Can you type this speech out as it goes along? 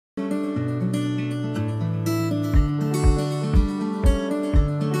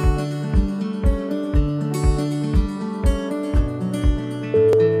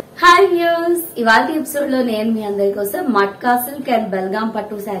ఇవాల్టి ఎపిసోడ్ లో నేను మీ అందరి కోసం మట్కా సిల్క్ అండ్ బెల్గాం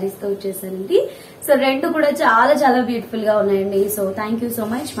పట్టు శారీస్ తో వచ్చేసానండి. సో రెండు కూడా చాలా చాలా బ్యూటిఫుల్ గా ఉన్నాయండి. So thank you so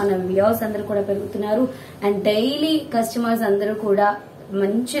much. మన వ్యూవర్స్ అందరూ కూడా పెరుగుతున్నారు అండ్ డైలీ కస్టమర్స్ అందరూ కూడా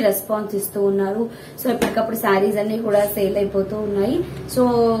మంచి రెస్పాన్స్ ఇస్తూ ఉన్నారు. సో ఎప్పటికప్పుడు శారీస్ అన్ని కూడా సేల్ అయిపోతూ ఉన్నాయి. సో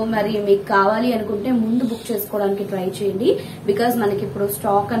మరి మీకు కావాలి అనుకుంటే ముందు బుక్ చేసుకోవడానికి ట్రై చేయండి. బికాస్ మనకి ఇప్పుడు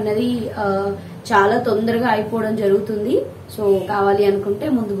స్టాక్ అన్నది చాలా తొందరగా అయిపోవడం జరుగుతుంది. సో కావాలి అనుకుంటే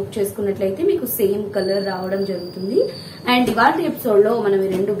ముందు బుక్ చేసుకున్నట్లయితే మీకు సేమ్ కలర్ రావడం జరుగుతుంది. అండ్ ఇవాళ ఎపిసోడ్ లో మనం ఈ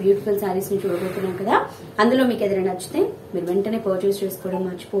రెండు బ్యూటిఫుల్ శారీస్ ని చూడబోతున్నాం కదా. అందులో మీకు ఏదైనా నచ్చితే మీరు వెంటనే పర్చేస్ చేసుకోవడం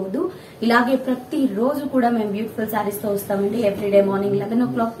మర్చిపోవద్దు. ఇలాగే ప్రతి రోజు కూడా మేము బ్యూటిఫుల్ శారీస్ తో వస్తామండి. ఎవ్రీడే మార్నింగ్ 11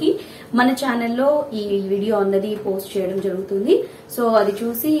 o'clock కి మన ఛానల్లో ఈ వీడియో అన్నది పోస్ట్ చేయడం జరుగుతుంది. సో అది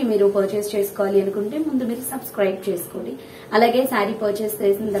చూసి మీరు పర్చేస్ చేసుకోవాలి అనుకుంటే ముందు మీరు సబ్స్క్రైబ్ చేసుకోండి. అలాగే శారీ పర్చేస్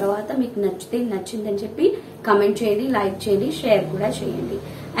చేసిన తర్వాత మీకు నచ్చితే నచ్చిందని చెప్పి కమెంట్ చేయండి, లైక్ చేయండి, షేర్ కూడా చేయండి.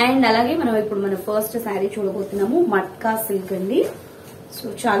 అండ్ అలాగే మనం ఇప్పుడు మన ఫస్ట్ శారీ చూడబోతున్నాము. మట్కా సిల్క్ అండి. సో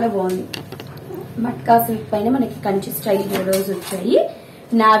చాలా బాగుంది. మట్కా సిల్క్ పైన మనకి కంచి స్టైల్ బోర్డర్స్ వచ్చాయి.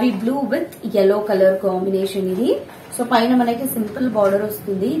 Navy blue with yellow colour combination ఇది. సో పైన మనకి సింపుల్ బార్డర్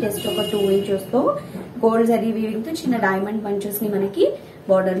వస్తుంది. జస్ట్ ఒక 2 inches తో గోల్డ్ జరీ వీవింగ్ తో చిన్న డైమండ్ బంచెస్ ని మనకి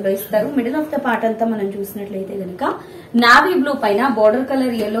బార్డర్ లో ఇస్తారు. మిడిల్ ఆఫ్ ద పార్ట్ అంతా మనం చూసినట్లయితే గనక నావీ బ్లూ పైన బార్డర్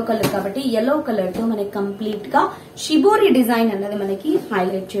కలర్ yellow కలర్ కాబట్టి yellow కలర్ తో మనకి కంప్లీట్ గా షిబోరి డిజైన్ అన్నది మనకి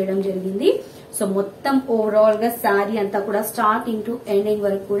హైలైట్ చేయడం జరిగింది. సో మొత్తం ఓవరాల్ గా శారీ అంతా కూడా స్టార్టింగ్ టు ఎండింగ్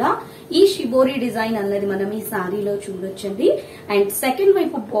వరకు కూడా ఈ షిబోరి డిజైన్ అన్నది మనం ఈ శారీలో చూడొచ్చండి. అండ్ సెకండ్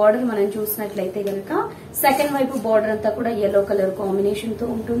వైపు బార్డర్ మనం చూసినట్లయితే గనక సెకండ్ వైపు బార్డర్ అంతా కూడా yellow కలర్ కాంబినేషన్ తో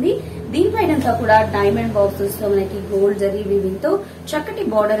ఉంటుంది. దీనిపైన అంతా కూడా డైమండ్ బాక్సెస్ తో మనకి గోల్డ్ జరీ వీవింగ్ తో చక్కటి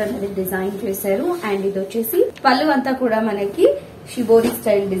బార్డర్ అనేది డిజైన్ చేశారు. అండ్ ఇది వచ్చేసి పళ్ళు అంతా కూడా మనకి షిబోరి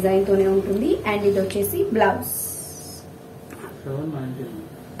స్టైల్ డిజైన్ తోనే ఉంటుంది. అండ్ ఇది వచ్చేసి బ్లౌజ్.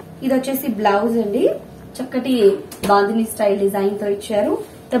 ఇది వచ్చేసి బ్లౌజ్ అండి. చక్కటి బాందిని స్టైల్ డిజైన్ తో ఇచ్చారు.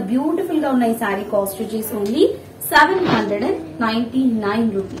 బ్యూటిఫుల్ గా ఉన్న ఈ శారీ కాస్ట్ వచ్చేసి ఓన్లీ 799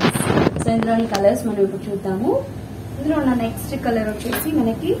 రూపీస్. సో ఇందులోని కలర్స్ మనం ఇప్పుడు చూద్దాము. ఇందులో ఉన్న నెక్స్ట్ కలర్ వచ్చేసి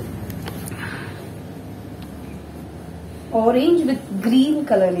మనకి ఆరెంజ్ విత్ గ్రీన్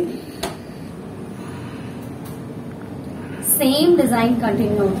కలర్. ఇది సేమ్ డిజైన్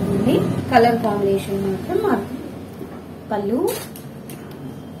కంటిన్యూ అవుతుంది. కలర్ కాంబినేషన్ మాత్రం మారుతుంది. పళ్ళు,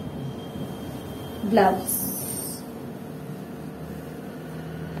 బ్లౌజ్.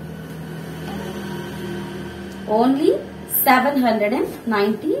 ఓన్లీ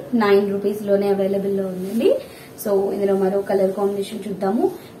 799 రూపీస్ లోనే అవైలబుల్ లో ఉందండి. సో ఇందులో మరో కలర్ కాంబినేషన్ చూద్దాము.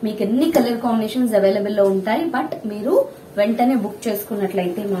 మీకు ఎన్ని కలర్ కాంబినేషన్స్ అవైలబుల్ లో ఉంటాయి, బట్ మీరు వెంటనే బుక్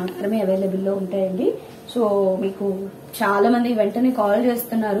చేసుకున్నట్లయితే మాత్రమే అవైలబుల్ లో ఉంటాయండి. సో మీకు చాలా మంది వెంటనే కాల్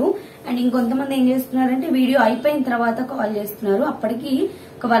చేస్తున్నారు. అండ్ ఇంకొంతమంది ఏం చేస్తున్నారంటే వీడియో అయిపోయిన తర్వాత కాల్ చేస్తున్నారు. అప్పటికి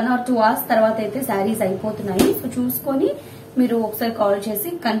ఒక 1 or 2 hours తర్వాత అయితే శారీస్ అయిపోతున్నాయి. సో చూసుకొని మీరు ఒకసారి కాల్ చేసి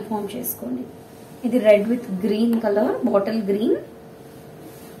కన్ఫర్మ్ చేసుకోండి. ఇది red with green colour, bottle green.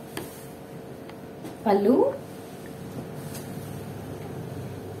 పళ్ళు,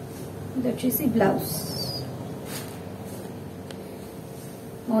 ఇది వచ్చేసి blouse.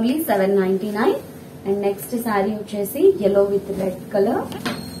 Only 799. And next sari వచ్చేసి yellow విత్ రెడ్ కలర్.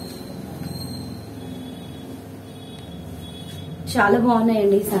 చాలా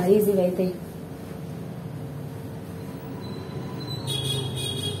బాగున్నాయండి ఈ శారీస్ ఇవైతే.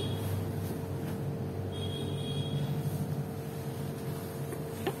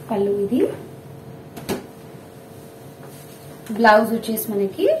 పళ్ళు, ఇది బ్లౌజ్ వచ్చేసి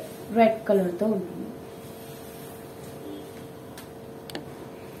మనకి రెడ్ కలర్ తో ఉంటుంది.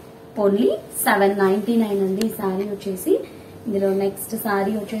 ఓన్లీ 799 అండి ఈ శారీ వచ్చేసి. ఇందులో నెక్స్ట్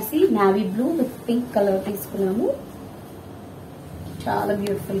శారీ వచ్చేసి navy blue with pink colour తీసుకున్నాము. చాలా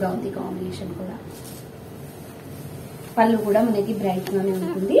బ్యూటిఫుల్ గా ఉంది కాంబినేషన్ కూడా. పళ్ళు కూడా మనకి బ్రైట్ గానే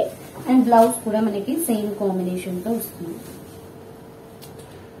ఉంటుంది. అండ్ బ్లౌజ్ కూడా మనకి సేమ్ కాంబినేషన్ తో వస్తుంది.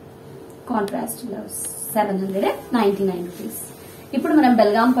 Contrast blouse. 799 రూపీస్. ఇప్పుడు మనం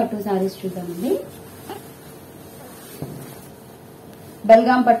బెల్గాం పట్టు శారీస్ చూద్దామండి.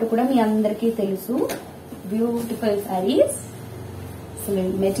 బెల్గాం పట్టు కూడా మీ అందరికీ తెలుసు. బ్యూటిఫుల్ శారీస్. అసలు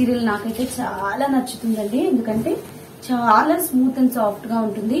మెటీరియల్ నాకైతే చాలా నచ్చుతుందండి. ఎందుకంటే చాలా స్మూత్ అండ్ సాఫ్ట్ గా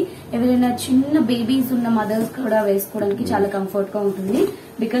ఉంటుంది. ఎవరైనా చిన్న బేబీస్ ఉన్న మదర్స్ కూడా వేసుకోవడానికి చాలా కంఫర్ట్ గా ఉంటుంది.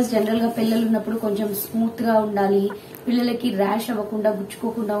 బికాస్ జనరల్ గా పిల్లలు ఉన్నప్పుడు కొంచెం స్మూత్ గా ఉండాలి, పిల్లలకి ర్యాష్ అవ్వకుండా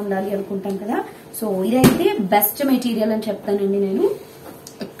గుచ్చుకోకుండా ఉండాలి అనుకుంటాం కదా. సో ఇదైతే బెస్ట్ మెటీరియల్ అని చెప్తానండి నేను.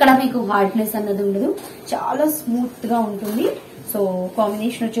 ఎక్కడ మీకు హార్డ్నెస్ అన్నది ఉండదు. చాలా స్మూత్ గా ఉంటుంది. సో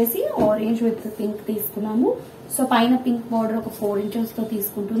కాంబినేషన్ వచ్చేసి ఆరెంజ్ విత్ పింక్ తీసుకున్నాము. సో పైన పింక్ బార్డర్ ఒక 4 ఇంచెస్ తో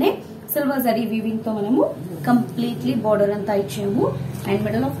తీసుకుంటూనే సిల్వర్ జరీ వీవింగ్ తో మనము కంప్లీట్లీ బార్డర్ అంతా ఇచ్చాము. And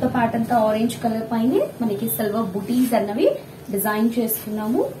middle of the part అంతా ఆరెంజ్ కలర్ పైన మనకి సిల్వర్ బుటీస్ అన్నవి డిజైన్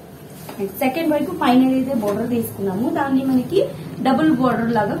చేసుకున్నాము. అండ్ సెకండ్ వైపు పైన ఏదైతే బార్డర్ తీసుకున్నాము దాన్ని మనకి డబుల్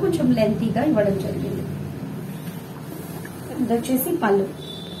బార్డర్ లాగా కొంచెం లెంతీగా ఇవ్వడం జరిగింది. ఇది వచ్చేసి పళ్ళు,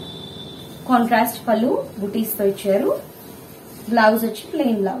 కాంట్రాస్ట్ పళ్ళు బుటీస్ తో ఇచ్చారు. బ్లౌజ్ వచ్చి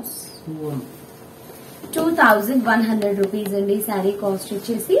ప్లెయిన్ బ్లౌజ్. 2100 రూపీస్ అండి శారీ కాస్ట్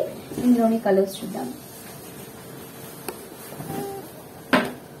వచ్చేసి. ఇందులోని కలర్స్ చూద్దాం.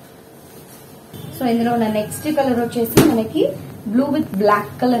 సో ఇందులో ఉన్న నెక్స్ట్ కలర్ వచ్చేసి మనకి బ్లూ విత్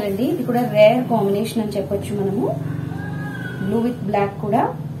బ్లాక్ కలర్ అండి. ఇది కూడా రేర్ కాంబినేషన్ అని చెప్పొచ్చు మనము. బ్లూ విత్ బ్లాక్ కూడా.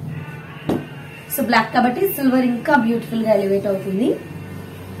 సో బ్లాక్ కాబట్టి సిల్వర్ ఇంకా బ్యూటిఫుల్ గా ఎలివేట్ అవుతుంది.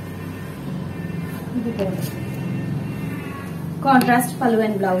 ఇది కాంట్రాస్ట్ పళ్ళు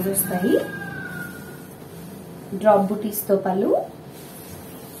అండ్ బ్లౌజ్ వస్తాయి. డ్రాప్ బుటీస్ తో పళ్ళు,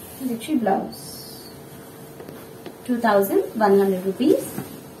 ఇది వచ్చి బ్లౌజ్. 2100 రూపీస్.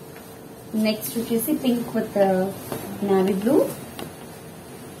 నెక్స్ట్ వచ్చేసి pink with navy blue,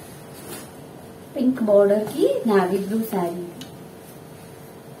 pink border కి navy blue sari.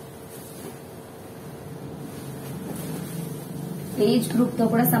 Age group తో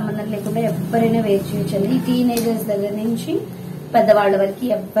కూడా సంబంధం లేకుండా ఎవరైనా వేర్ చేయొచ్చండి. టీనేజర్స్ దగ్గర నుంచి పెద్దవాళ్ల వరకు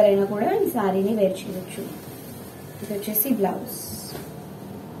ఎవరైనా కూడా ఈ శారీని వేర్ చేయొచ్చు. ఇది వచ్చేసి బ్లౌజ్.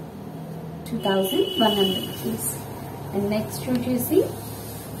 2100 రూపీస్. అండ్ నెక్స్ట్ వచ్చేసి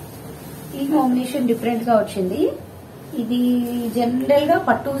ఈ కాంబినేషన్ డిఫరెంట్ గా వచ్చింది. ఇది జనరల్ గా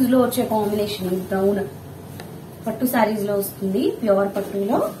పట్టూస్ లో వచ్చే కాంబినేషన్. బ్రౌన్ పట్టు శారీస్ లో వస్తుంది, ప్యూర్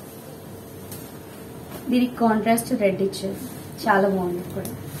పట్టులో. దీనికి కాంట్రాస్ట్ రెడ్ ఇచ్చారు, చాలా బాగుంది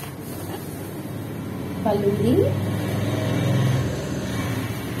కూడా. పళ్ళుది,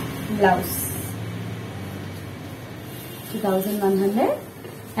 బ్లౌజ్. 2100.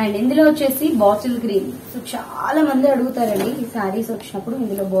 అండ్ ఇందులో వచ్చేసి బాటిల్ గ్రీన్. సో చాలా మంది అడుగుతారండి ఈ శారీస్ వచ్చినప్పుడు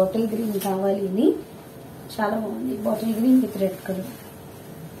ఇందులో బాటిల్ గ్రీన్ కావాలి అని. చాలా బాగుంది bottle green with red colour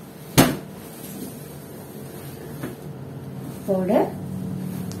border.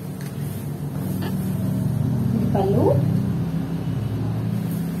 పళ్ళు,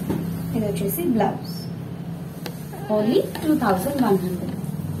 ఇది వచ్చేసి బ్లౌజ్. ఓన్లీ 2100.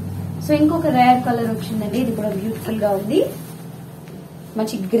 సో ఇంకొక రేర్ కలర్ వచ్చిందండి. ఇది కూడా బ్యూటిఫుల్ గా ఉంది.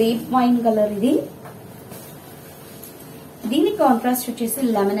 మంచి గ్రేప్ వైన్ కలర్ ఇది. దీని కాంట్రాస్ట్ వచ్చేసి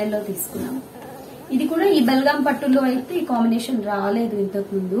లెమన్ ఎల్లో తీసుకున్నాం. ఇది కూడా ఈ బెల్గాం పట్టులో అయితే ఈ కాంబినేషన్ రాలేదు ఇంతకు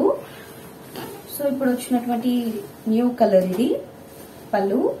ముందు. సో ఇప్పుడు వచ్చినటువంటి న్యూ కలర్ ఇది.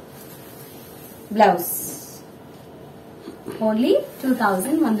 పళ్ళు, బ్లౌజ్. Only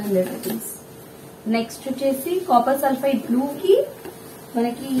 2100 rupees. నెక్స్ట్ వచ్చేసి కాపర్ సల్ఫైడ్ బ్లూ కి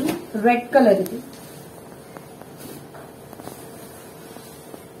మనకి రెడ్ కలర్ ఇది.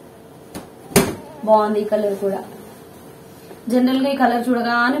 బాగుంది ఈ కలర్ కూడా. జనరల్ గా ఈ కలర్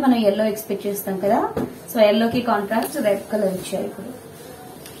చూడగానే మనం ఎల్లో ఎక్స్పెక్ట్ చేస్తాం కదా. సో ఎల్లోకి కాంట్రాస్ట్ రెడ్ కలర్ ఇచ్చారు ఇప్పుడు.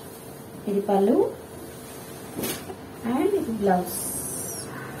 ఇది పళ్ళు అండ్ ఇది బ్లౌజ్.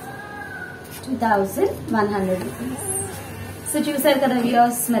 2100 రూపీస్. సో చూసారు కదా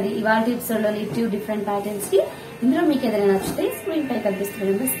వ్యూయర్స్, మరి ఇవాళ ఎపిసోడ్ లోని 2 డిఫరెంట్ ప్యాటర్న్స్ కి ఇందులో మీకు ఏదైనా నచ్చితే స్క్రీన్ పై కనిపిస్తున్న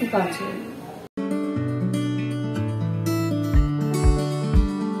నెంబర్స్ కి కాల్ చేయండి.